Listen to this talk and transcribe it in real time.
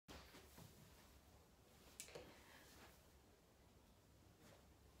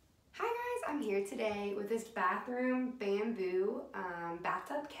I'm here today with this bathroom bamboo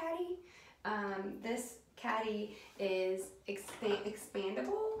bathtub caddy. This caddy is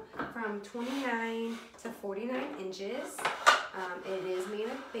expandable from 29 to 49 inches. It is made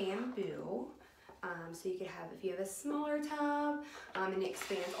of bamboo. So you could have, if you have a smaller tub, and it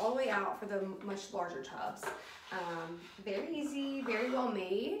expands all the way out for the much larger tubs. Very easy, very well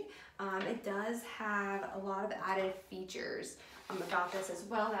made. It does have a lot of added features about this as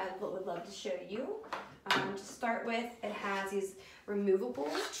well that I would love to show you. To start with, it has these removable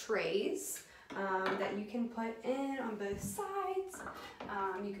trays that you can put in on both sides.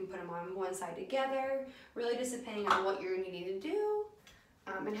 You can put them on one side together, really just depending on what you're needing to do.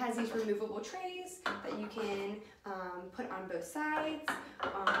 It has these removable trays that you can put on both sides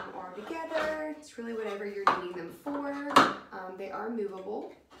or together. It's really whatever you're needing them for. They are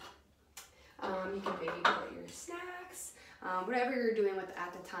movable. You can maybe put your snacks, whatever you're doing with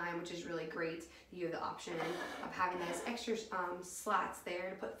at the time, which is really great. You have the option of having those extra slats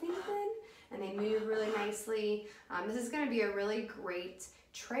there to put things in, and they move really nicely. This is going to be a really great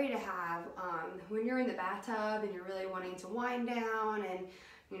tray to have when you're in the bathtub and you're really wanting to wind down and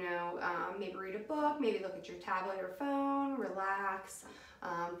maybe read a book, maybe look at your tablet or phone, relax,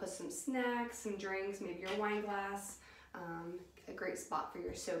 put some snacks, some drinks, maybe your wine glass. A great spot for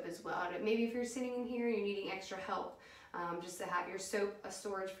your soap as well. And maybe if you're sitting in here and you're needing extra help, just to have your soap, a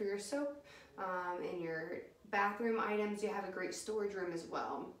storage for your soap, and your bathroom items, you have a great storage room as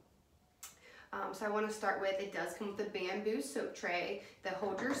well. So I want to start with, it does come with a bamboo soap tray that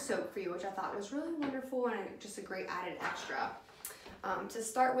holds your soap for you, which I thought was really wonderful and just a great added extra. To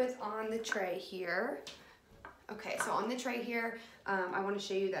start with, on the tray here, okay, so on the tray here, I want to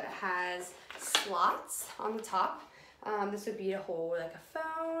show you that it has slots on the top. This would be to hold like a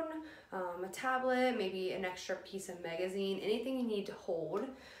phone, a tablet, maybe an extra piece of magazine, anything you need to hold.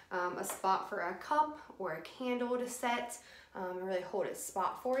 A spot for a cup or a candle to set, really hold its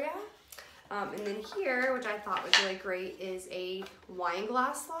spot for you. And then here, which I thought was really great, is a wine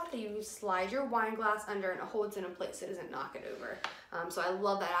glass slot that you slide your wine glass under and it holds it in place so it doesn't knock it over. So I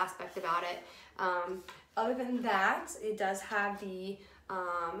love that aspect about it. Other than that, it does have the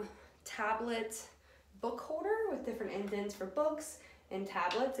tablet book holder with different indents for books and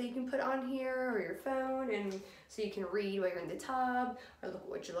tablets that you can put on here, or your phone, and so you can read while you're in the tub or look at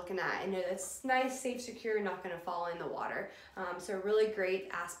what you're looking at. And it's nice, safe, secure, not going to fall in the water. So a really great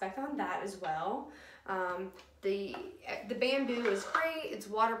aspect on that as well. The bamboo is great. It's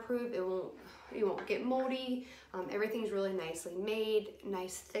waterproof. It won't get moldy. Everything's really nicely made.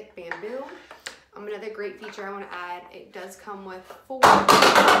 Nice thick bamboo. Another great feature I want to add. It does come with 4.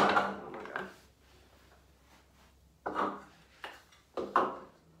 Oh my God.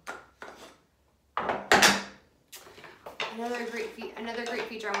 Another great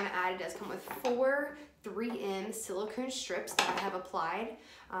feature I want to add, it does come with 4 3M silicone strips that I have applied.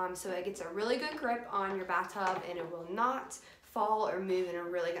 So it gets a really good grip on your bathtub and it will not fall or move, and are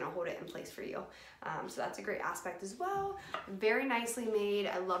really going to hold it in place for you. So that's a great aspect as well. Very nicely made.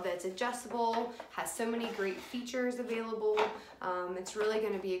 I love that it's adjustable, has so many great features available. It's really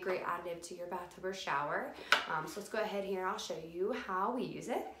going to be a great additive to your bathtub or shower. So let's go ahead here and I'll show you how we use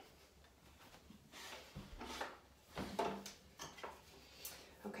it.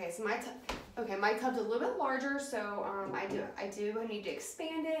 Okay, so my tub's a little bit larger, so I need to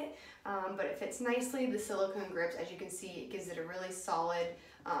expand it, but it fits nicely. The silicone grips, as you can see, it gives it a really solid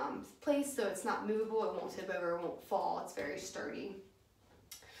place, so it's not movable, it won't tip over, it won't fall, it's very sturdy.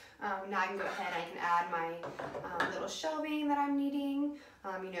 Now I can go ahead, I can add my little shelving that I'm needing,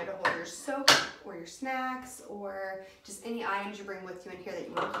 to hold your soap or your snacks or just any items you bring with you in here that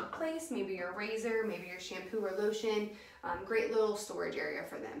you want to keep placed, maybe your razor, maybe your shampoo or lotion. Great little storage area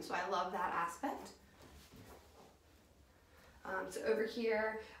for them, so I love that aspect. So over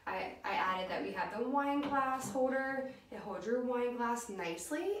here, I added that we have the wine glass holder. It holds your wine glass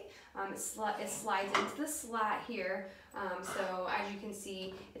nicely. It slides into the slat here. So as you can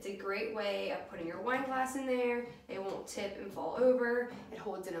see, it's a great way of putting your wine glass in there. It won't tip and fall over. It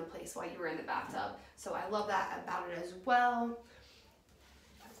holds it in place while you're in the bathtub. So I love that about it as well.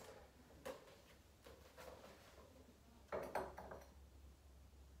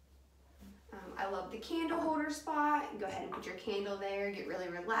 I love the candle holder spot. Go ahead and put your candle there, get really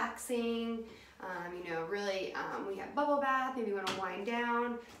relaxing. Really, we have bubble bath, maybe you want to wind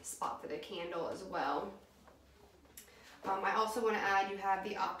down, spot for the candle as well. I also want to add, you have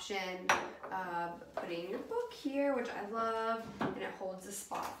the option of putting your book here, which I love, and it holds the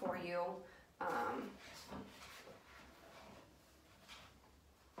spot for you.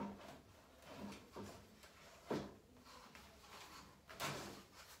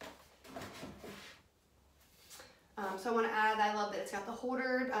 So I want to add, I love that it's got the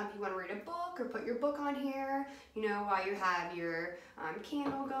holder. If you want to read a book or put your book on here, you know, while you have your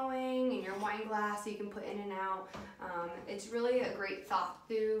candle going and your wine glass, so you can put in and out. It's really a great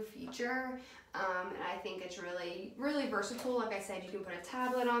thought-through feature. And I think it's really, really versatile. Like I said, you can put a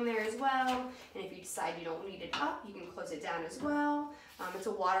tablet on there as well. And if you decide you don't need it up, you can close it down as well. It's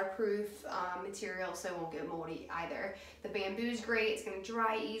a waterproof material, so it won't get moldy either. The bamboo is great. It's going to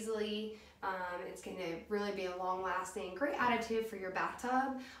dry easily. It's going to really be a long-lasting, great additive for your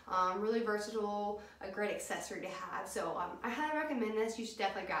bathtub. Really versatile, a great accessory to have. So I highly recommend this. You should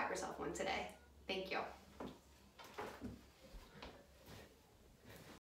definitely grab yourself one today. Thank you.